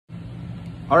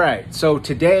All right, so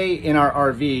today in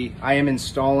our RV, I am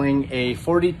installing a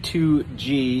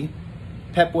 42G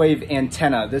Pepwave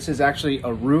antenna. This is actually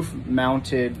a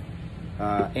roof-mounted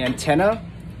antenna,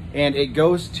 and it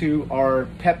goes to our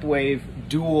Pepwave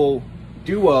duo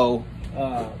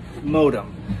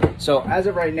modem. So as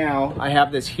of right now, I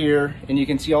have this here, and you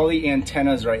can see all the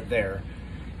antennas right there.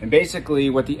 And basically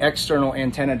what the external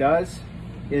antenna does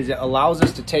is it allows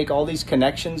us to take all these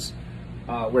connections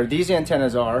where these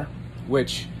antennas are,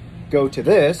 which go to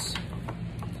this,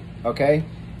 okay?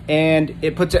 And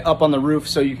it puts it up on the roof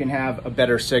so you can have a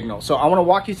better signal. So I wanna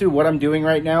walk you through what I'm doing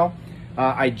right now.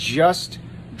 I just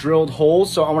drilled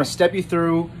holes, so I wanna step you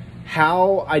through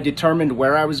how I determined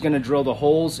where I was gonna drill the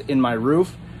holes in my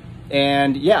roof.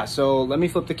 And yeah, so let me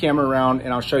flip the camera around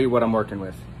and I'll show you what I'm working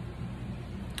with.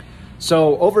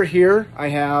 So over here, I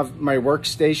have my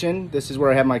workstation. This is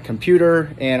where I have my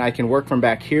computer and I can work from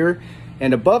back here.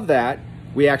 And above that,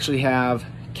 we actually have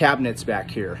cabinets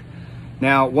back here.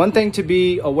 Now, one thing to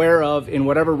be aware of in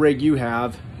whatever rig you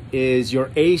have is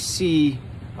your AC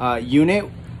unit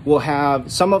will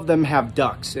have, some of them have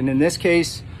ducts. And in this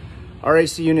case, our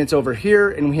AC unit's over here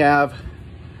and we have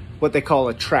what they call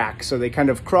a track. So they kind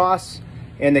of cross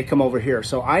and they come over here.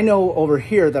 So I know over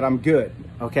here that I'm good,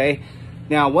 okay?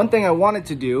 Now, one thing I wanted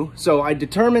to do, so I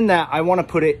determined that I want to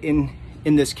put it in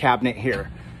this cabinet here.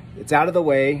 It's out of the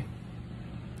way.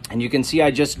 And you can see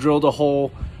I just drilled a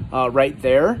hole right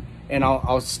there, and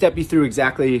I'll step you through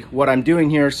exactly what I'm doing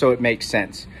here so it makes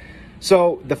sense.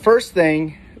 So the first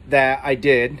thing that I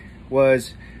did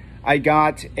was I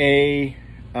got a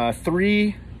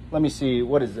let me see,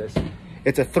 what is this?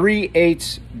 It's a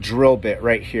 3/8 drill bit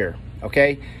right here,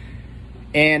 okay?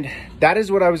 And that is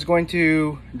what I was going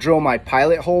to drill my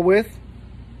pilot hole with.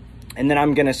 And then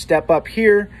I'm gonna step up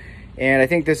here, and I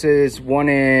think this is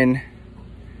 1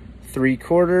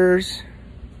 3/4.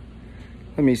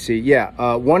 Let me see,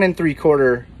 yeah, 1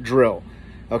 3/4 drill.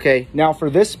 Okay, now for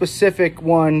this specific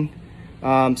one,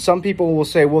 some people will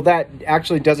say, well, that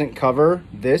actually doesn't cover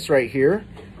this right here,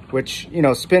 which, you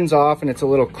know, spins off and it's a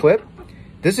little clip.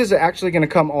 This is actually gonna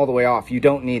come all the way off. You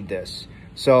don't need this.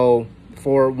 So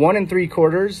for 1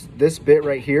 3/4, this bit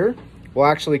right here will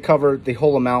actually cover the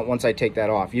whole amount once I take that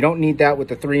off. You don't need that with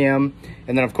the 3M,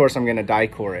 and then of course I'm gonna die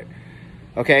core it,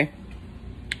 okay?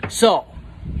 So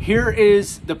here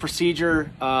is the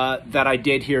procedure that I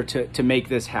did here to make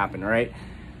this happen, all right?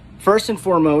 First and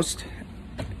foremost,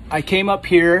 I came up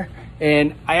here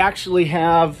and I actually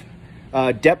have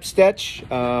a depth stitch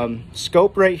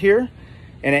scope right here,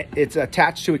 and it's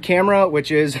attached to a camera,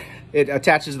 which is, it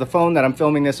attaches the phone that I'm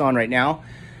filming this on right now.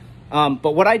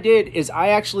 But what I did is I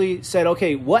actually said,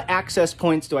 okay, what access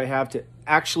points do I have to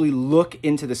actually look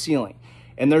into the ceiling?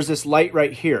 And there's this light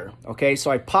right here, okay?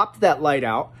 So I popped that light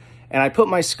out and I put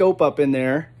my scope up in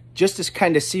there just to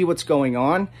kind of see what's going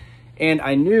on. And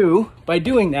I knew by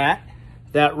doing that,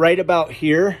 that right about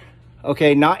here,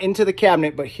 okay, not into the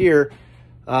cabinet, but here,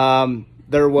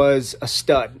 there was a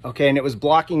stud, okay? And it was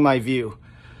blocking my view.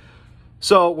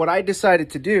 So what I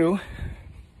decided to do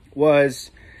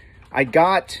was I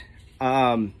got,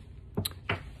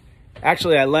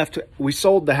 actually we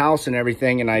sold the house and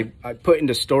everything, and I put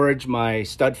into storage my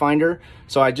stud finder.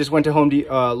 So I just went to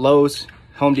Lowe's,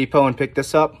 Home Depot, and picked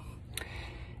this up.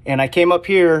 And I came up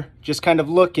here just kind of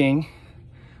looking,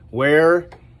 where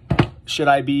should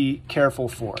I be careful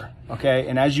for, okay?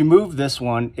 And as you move this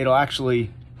one, it'll actually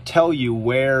tell you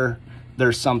where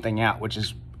there's something at, which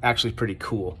is actually pretty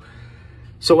cool.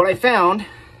 So what I found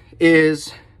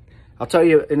is, I'll tell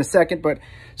you in a second, but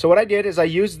so what I did is I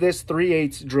used this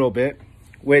 3/8 drill bit,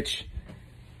 which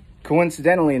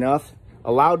coincidentally enough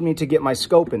allowed me to get my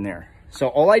scope in there. So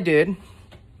all I did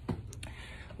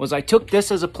was I took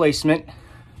this as a placement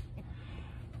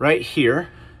right here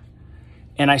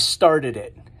and I started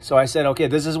it. So I said, okay,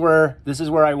 this is where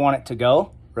I want it to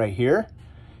go, right here.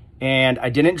 And I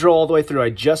didn't drill all the way through. I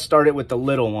just started with the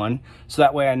little one, so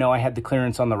that way I know I had the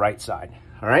clearance on the right side,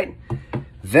 all right?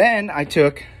 Then I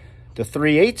took the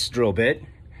 3/8 drill bit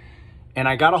and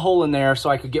I got a hole in there so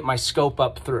I could get my scope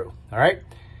up through, all right?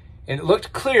 And it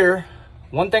looked clear.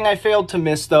 One thing I failed to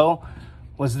miss though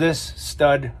was this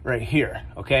stud right here,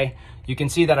 okay? You can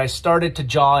see that I started to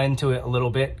jaw into it a little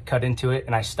bit, cut into it,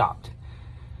 and I stopped.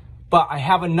 But I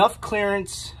have enough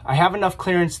clearance,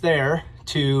 there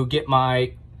to get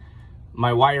my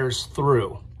wires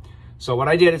through. So what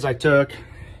I did is I took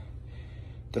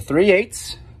the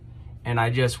 3/8 and I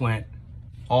just went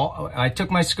I took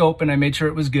my scope and I made sure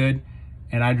it was good,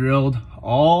 and I drilled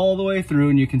all the way through,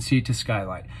 and you can see to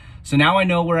skylight. So now I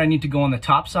know where I need to go on the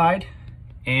top side,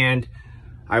 and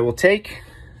I will take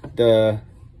the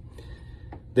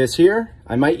this here.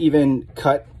 I might even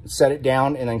set it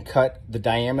down and then cut the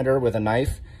diameter with a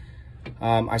knife.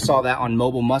 I saw that on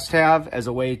Mobile Must Have as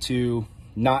a way to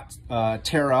not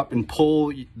tear up and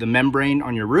pull the membrane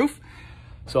on your roof.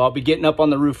 So I'll be getting up on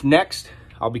the roof next.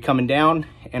 I'll be coming down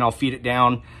and I'll feed it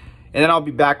down, and then I'll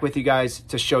be back with you guys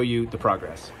to show you the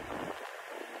progress.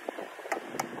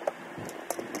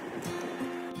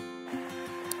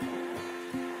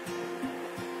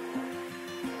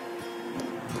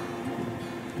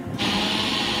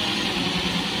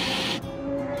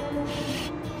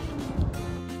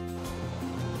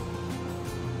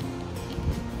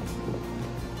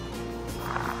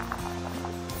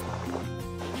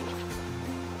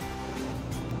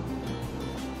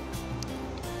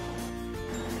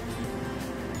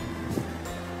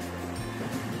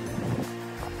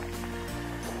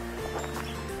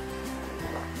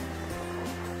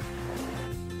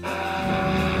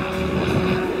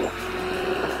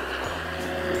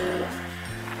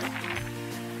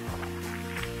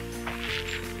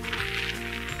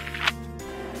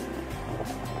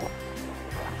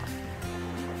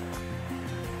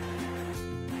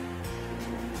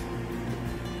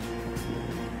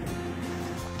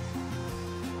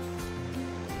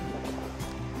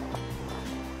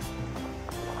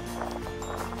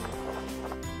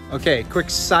 Okay, quick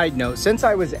side note. Since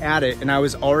I was at it and I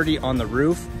was already on the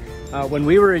roof, when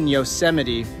we were in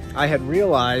Yosemite, I had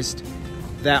realized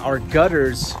that our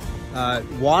gutters,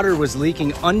 water was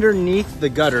leaking underneath the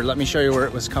gutter. Let me show you where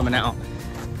it was coming out.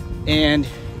 And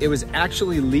it was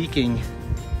actually leaking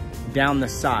down the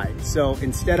side. So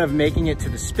instead of making it to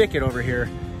the spigot over here,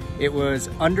 it was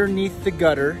underneath the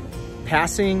gutter,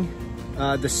 passing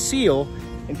the seal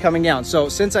and coming down. So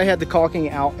since I had the caulking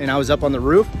out and I was up on the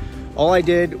roof, all I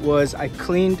did was I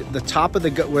cleaned the top of the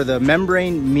gut where the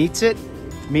membrane meets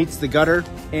the gutter,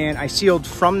 and I sealed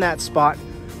from that spot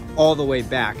all the way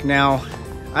back. Now,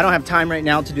 I don't have time right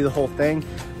now to do the whole thing,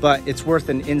 but it's worth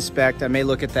an inspect. I may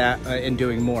look at that in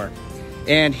doing more.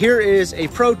 And here is a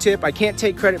pro tip. I can't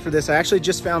take credit for this. I actually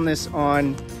just found this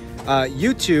on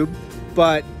YouTube,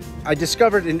 but I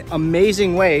discovered an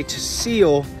amazing way to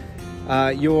seal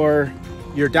your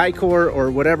Dicor or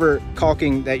whatever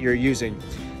caulking that you're using.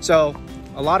 So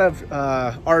a lot of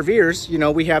RVers, you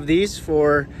know, we have these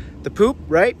for the poop,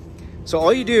 right? So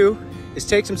all you do is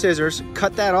take some scissors,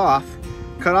 cut off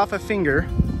a finger,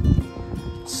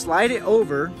 slide it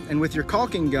over, and with your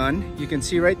caulking gun, you can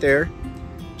see right there,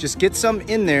 just get some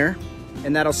in there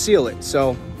and that'll seal it.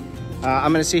 So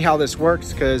I'm gonna see how this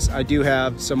works because I do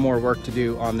have some more work to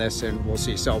do on this, and we'll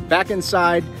see. So back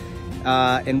inside,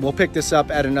 and we'll pick this up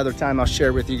at another time. I'll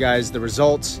share with you guys the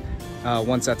results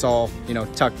once that's all, you know,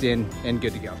 tucked in and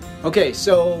good to go. Okay,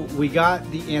 so we got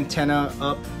the antenna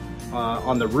up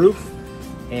on the roof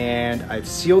and I've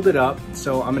sealed it up.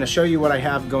 So I'm gonna show you what I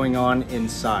have going on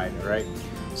inside, all right?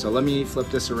 So let me flip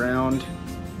this around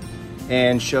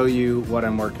and show you what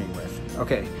I'm working with.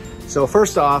 Okay, so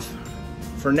first off,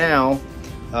 for now,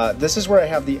 this is where I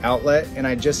have the outlet, and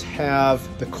I just have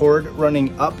the cord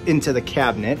running up into the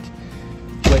cabinet,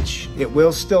 which it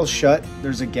will still shut.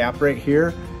 There's a gap right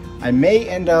here. I may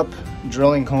end up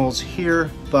drilling holes here,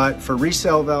 but for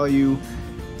resale value,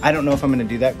 I don't know if I'm gonna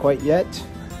do that quite yet.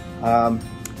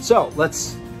 So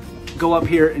let's go up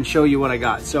here and show you what I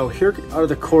got. So here are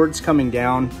the cords coming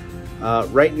down.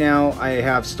 Right now I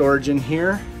have storage in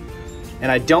here,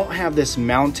 and I don't have this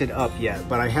mounted up yet,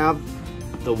 but I have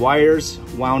the wires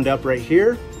wound up right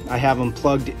here. I have them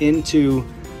plugged into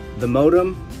the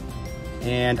modem,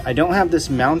 and I don't have this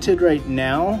mounted right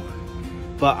now,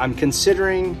 but I'm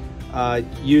considering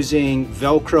using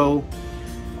Velcro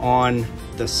on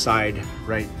the side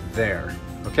right there.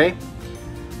 Okay,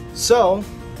 so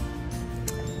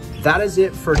that is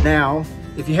it for now.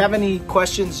 If you have any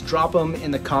questions, drop them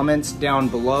in the comments down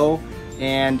below,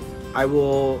 and I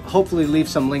will hopefully leave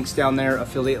some links down there,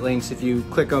 affiliate links. If you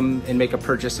click them and make a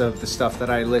purchase of the stuff that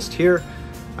I list here,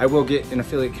 I will get an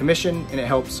affiliate commission, and it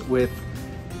helps with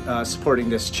supporting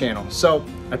this channel. So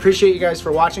I appreciate you guys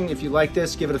for watching. If you like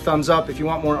this, give it a thumbs up. If you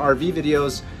want more RV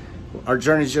videos, our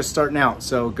journey's just starting out.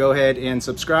 So go ahead and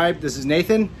subscribe. This is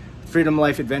Nathan, Freedom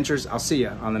Life Adventures. I'll see you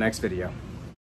on the next video.